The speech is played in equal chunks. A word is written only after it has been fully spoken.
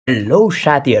Hello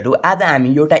साथीहरु, आज हामी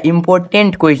एउटा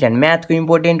इम्पोर्टेन्ट क्वेशन म्याथको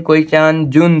इम्पोर्टेन्ट क्वेशन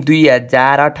जुन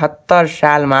 2078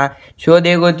 सालमा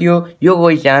सोधेको थियो। यो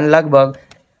क्वेशन लगभग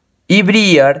एभ्री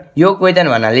इयर यो क्वेशन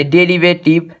भन्नाले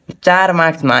डेरिभेटिभ 4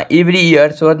 मार्क्समा एभ्री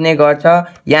इयर सोध्ने गर्छ।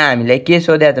 यहाँ हामीलाई के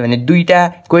सोधेको छ भने दुईटा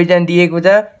क्वेशन दिएको छ,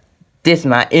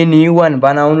 त्यसमा एनी वान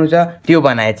बनाउनु छ। त्यो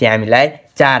बनाए चाहिँ हामीलाई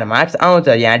 4 मार्क्स आउँछ।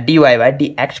 यहाँ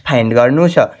dy/dx फाइन्ड गर्नु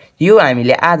छ। यो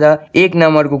हामीले आज 1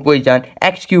 नम्बरको क्वेशन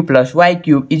x³ +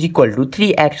 y³ =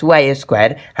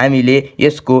 3xy² हामीले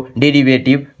यसको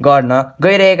डेरिभेटिभ गर्न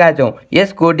गइरहेका छौं।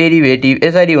 यसको डेरिभेटिभ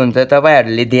यसरी हुन्छ,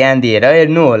 तपाईहरुले ध्यान दिएर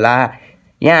हेर्नु होला।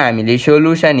 यहाँ हामीले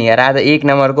सोलुसन हेर आज 1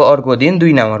 नम्बरको, अर्को दिन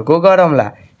 2 नम्बरको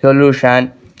गरौँला। सोलुसन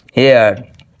हेयर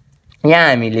यहाँ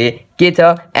हामीले के छ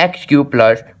x³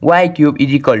 + y³ =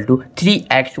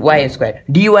 3xy²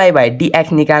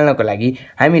 dy/dx निकाल्नको लागि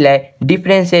हामीलाई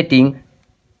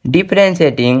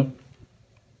डिफरेन्शिएटिङ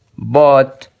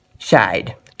बोथ साइड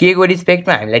के को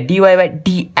रिस्पेक्टमा हामीलाई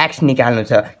dy/dx निकाल्नु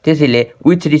छ। त्यसैले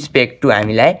विथ रिस्पेक्ट टु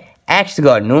हामीलाई x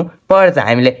गर्नु पर्छ।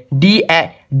 हामीले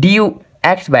dx/dy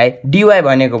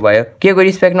भनेको भयो के को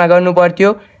रिस्पेक्टमा गर्नु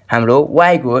पर्थ्यो, हाम्रो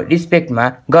y को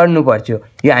रिस्पेक्टमा गर्नु पर्थ्यो।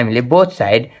 यो हामीले बोथ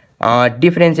साइड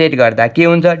डिफरेन्शिएट गर्दा के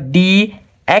हुन्छ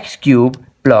dx³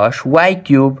 +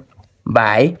 y³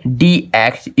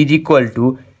 /dx =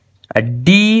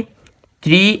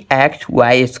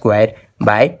 d3xy²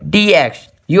 /dx।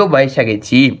 यो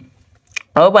भइसकेपछि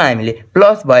अब हामीले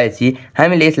प्लस भएपछि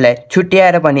हामीले यसलाई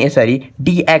छुट्याएर पनि यसरी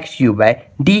dx³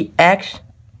 /dx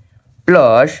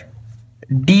 +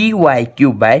 dy³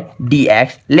 /dx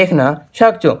लेख्न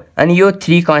सक्छौं। अनि यो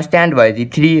 3 कन्स्ट्यान्ट भएपछि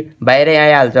 3 बाहिरै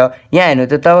आइहाल्छ। यहाँ हेर्नु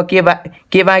त तब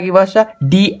के बाँकी बस्छ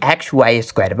dxy²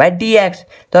 /dx।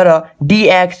 तर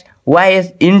dx y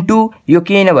इन्टु यो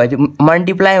के नभएपछि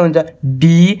मल्टिप्लाई हुन्छ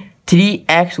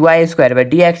d3xy²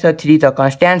 /dx। 3 त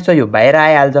कन्स्ट्यान्ट छ, यो बाहिर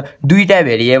आइहाल्छ। दुईटा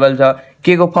भेरिएबल छ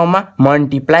के को फर्ममा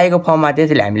मल्टिप्लाईको फर्ममा।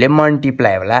 त्यसैले हामीले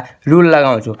मल्टिप्लाई वाला रुल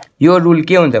लगाउँछौं। यो रुल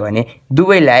के हुन्छ भने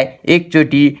दुवैलाई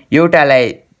एकचोटी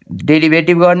एउटालाई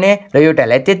डेरिभेटिभ गर्ने र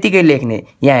एउटालाई त्यतिकै लेख्ने।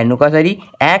 यहाँ हेर्नु कसरी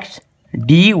x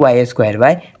dy²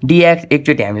 /dx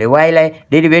एकचोटी हामीले y लाई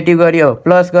डेरिभेटिभ गर्यो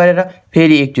प्लस गरेर,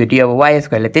 फेरि एकचोटी अब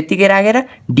y² लाई त्यतिकै राखेर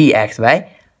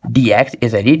dx/dx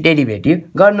यसरी डेरिभेटिभ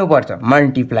गर्नुपर्छ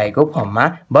मल्टिप्लाईको फर्ममा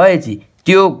भएपछि।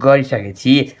 त्यो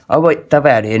गरिसकेपछि अब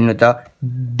तपाईहरु हेर्नु त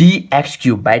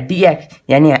dx³ /dx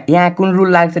यानी यहाँ कुन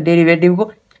रुल लाग्छ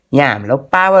डेरिभेटिभको, यहाँ हाम्रो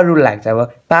पावर रुल लाग्छ।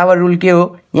 अब पावर रुल के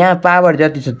हो, यहाँ पावर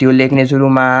जति छ त्यो लेख्ने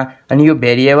सुरुमा, अनि यो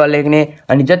भेरिएबल लेख्ने,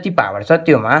 अनि जति पावर छ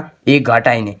त्योमा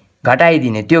 1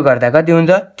 घटाइदिने। त्यो गर्दा कति हुन्छ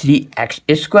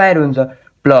 3x² हुन्छ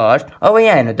प्लस। अब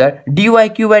यहाँ हेर्नु त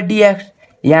dy³ /dx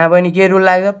यहाँ पनि के रुल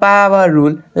लाग्छ पावर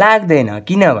रुल लाग्दैन,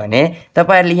 किनभने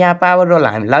तपाईहरुले यहाँ पावर रुल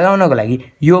हामी लगाउनको लागि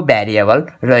यो भेरिएबल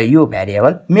र यो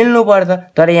भेरिएबल मिल्नु पर्छ।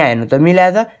 तर यहाँ हेर्नु त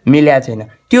मिल्या छैन।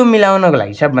 त्यो मिलाउनको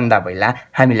लागि सबभन्दा पहिला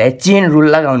हामीलाई चेन रुल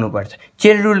लगाउनु पर्छ।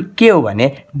 चेन रुल के हो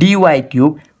भने dy³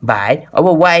 अब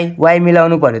y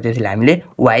मिलाउनु पर्यो, त्यसैले हामीले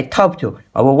y थप्छौं।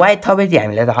 अब y थपेपछि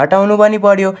हामीलाई त हटाउनु पनि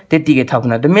पर्यो, त्यतिकै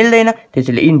थप्न त मिल्दैन,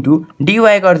 त्यसैले इन्टु dy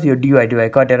गर्थ्यो। dy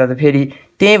कटेर त फेरि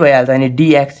त्यही भइहाल्छ। अनि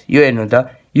dx यो हेर्नु त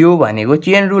यो भनेको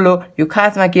चेन रुल हो। यो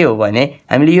खासमा के हो भने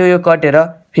हामीले यो कटेर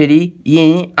फेरि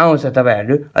यही आउँछ।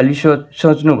 तपाईहरु अलि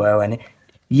सोच्नु भयो भने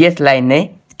यसलाई नै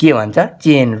के भन्छ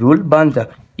चेन रुल बन्छ।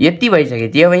 यति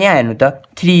भइसकेपछि अब यहाँ हेर्नु त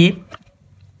 3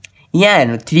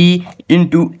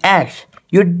 इन्टु x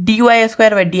यो dy²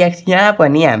 /dx यहाँ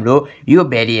पनि हाम्रो यो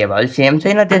भेरिएबल सेम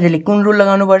छैन, त्यसैले कुन रुल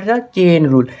लगाउनु पर्छ चेन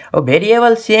रुल। अब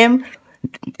भेरिएबल सेम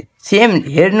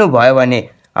हेर्नु भयो भने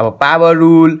अब पावर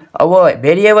रुल, अब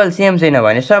भेरिएबल सेम छैन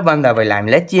भने सबभन्दा पहिला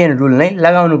हामीलाई चेन रुल नै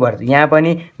लगाउनु पर्छ। यहाँ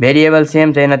पनि भेरिएबल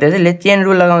सेम छैन, त्यसैले चेन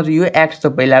रुल लगाउँछु। यो x त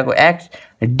पहिलाको x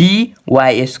dy²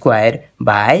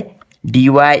 /dy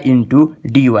into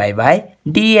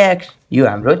dy/dx यो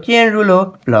हाम्रो चेन रुल हो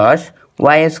प्लस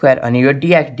y²। अनि यो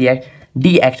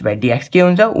dx/dx के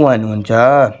हुन्छ 1 हुन्छ।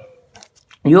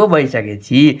 यो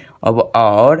भइसकेपछि अब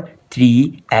और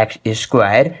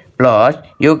 3x² प्लस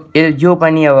यो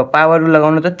पनि अब पावर रुल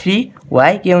लगाउनु त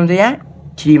 3y के हुन्छ, यहाँ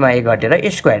 3 मा 1 घटेर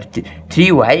स्क्वायर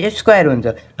 3y² हुन्छ।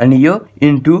 अनि यो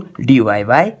इन्टु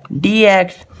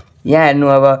dy/dx यहाँ हेर्नु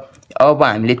अब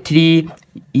हामीले 3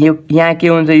 यहाँ के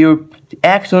हुन्छ यो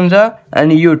x हुन्छ।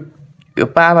 अनि यो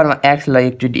पावरमा x लाई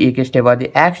एकचोटी एक स्टेप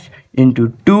अझै x इन्टु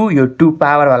 2 यो 2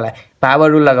 पावर वाला पावर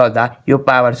रुल लगाउँदा यो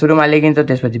पावर सुरुमा लेखिन्छ,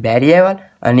 त्यसपछि भेरिएबल,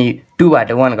 अनि 2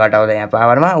 बाट 1 घटाउँदा यहाँ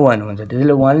पावरमा 1 हुन्छ,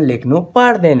 त्यसैले 1 लेख्नु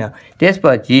पर्दैन।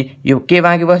 त्यसपछि यो के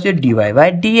बाँकी बस्यो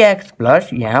dy/dx प्लस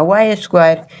यहाँ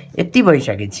y²। यति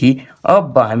भइसकेपछि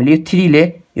अब हामीले यो 3 ले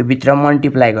यो भित्र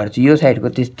मल्टिप्लाई गर्छु, यो साइडको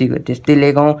त्यस्तै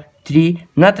लेखौं 3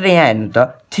 नत्र यहाँ हेर्नु त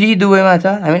 3 दुवैमा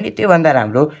छ हामीले त्यो भन्दा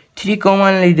राम्रो 3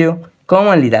 कमन लिदियो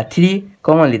कमन लिदा 3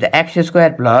 कमन लिदा x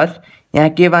स्क्वायर प्लस यहाँ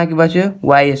के बाँकी बस्यो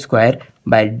y square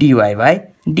by dy by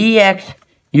dx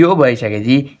यो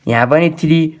भइसकेपछि यहाँ पनि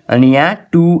 3 अनि यहाँ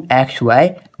 2xy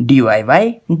dy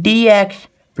by dx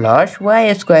plus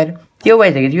y square त्यो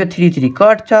भइसकेपछि यो 3 3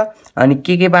 कट छ अनि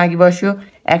के बाँकी बस्यो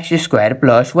x square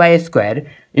plus y square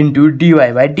into dy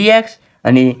by dx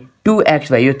अनि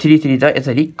 2x बाइ यो 3 3 त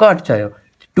यसरी कट छ यो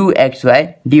 2xy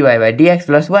dy by dx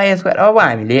plus y square अब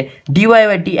हामीले dy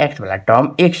बाइ dx वाला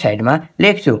टर्म एक साइडमा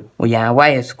लेख्छौँ यहाँ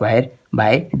y square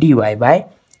by dy by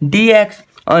dx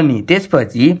अनि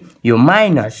त्यसपछि यो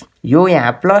माइनस यो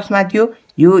यहाँ प्लसमा थियो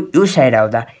यो साइड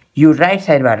आउँदा यो राइट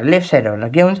साइडबाट लेफ्ट साइड आउँदा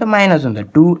के हुन्छ माइनस हुन्छ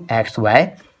 2xy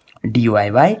dy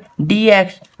बाइ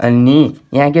dx अनि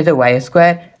यहाँ के छ y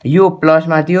स्क्वायर यो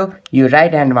प्लसमा थियो यो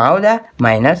राइट ह्यान्डमा आउँदा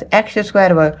माइनस x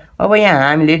स्क्वायर भयो अब यहाँ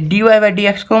हामीले dy बाइ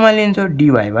dx कमन लिन्छौँ dy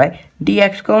बाइ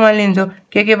dx कमन लिन्छौँ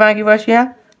के बाँकी बस्यो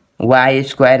यहाँ y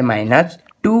स्क्वायर माइनस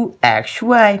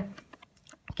 2xy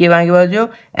के बाँकी बस्यो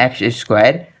x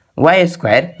square y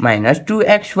square minus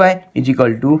 2xy is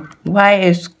equal to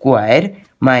y square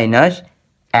minus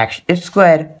x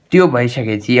square त्यो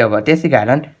भइसकेपछि अब त्यसै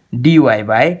कारण dy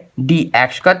बाइ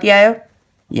dx कति आयो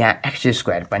यहाँ x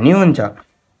स्क्वायर पनि हुन्छ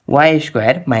y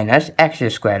square minus x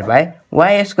square by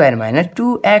y square minus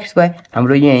 2xy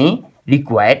हाम्रो यही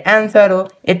रिक्वायर्ड आन्सर हो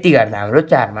यति गर्दा हाम्रो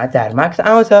 4 मा 4 मार्क्स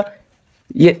आउँछ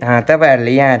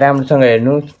तपाईहरुले यहाँ राम्रोसँग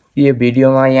हेर्नु यो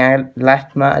भिडियोमा यहाँ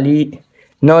लास्टमा अलि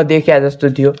नदेखिया जस्तो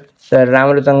थियो तर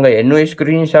राम्रोसँग हेर्नु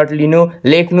स्क्रिनशट लिनु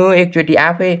लेख्नु एकचोटी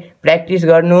आफै प्र्याक्टिस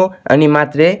गर्नु अनि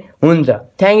मात्रै हुन्छ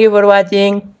थ्यांक यू फर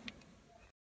वाचिङ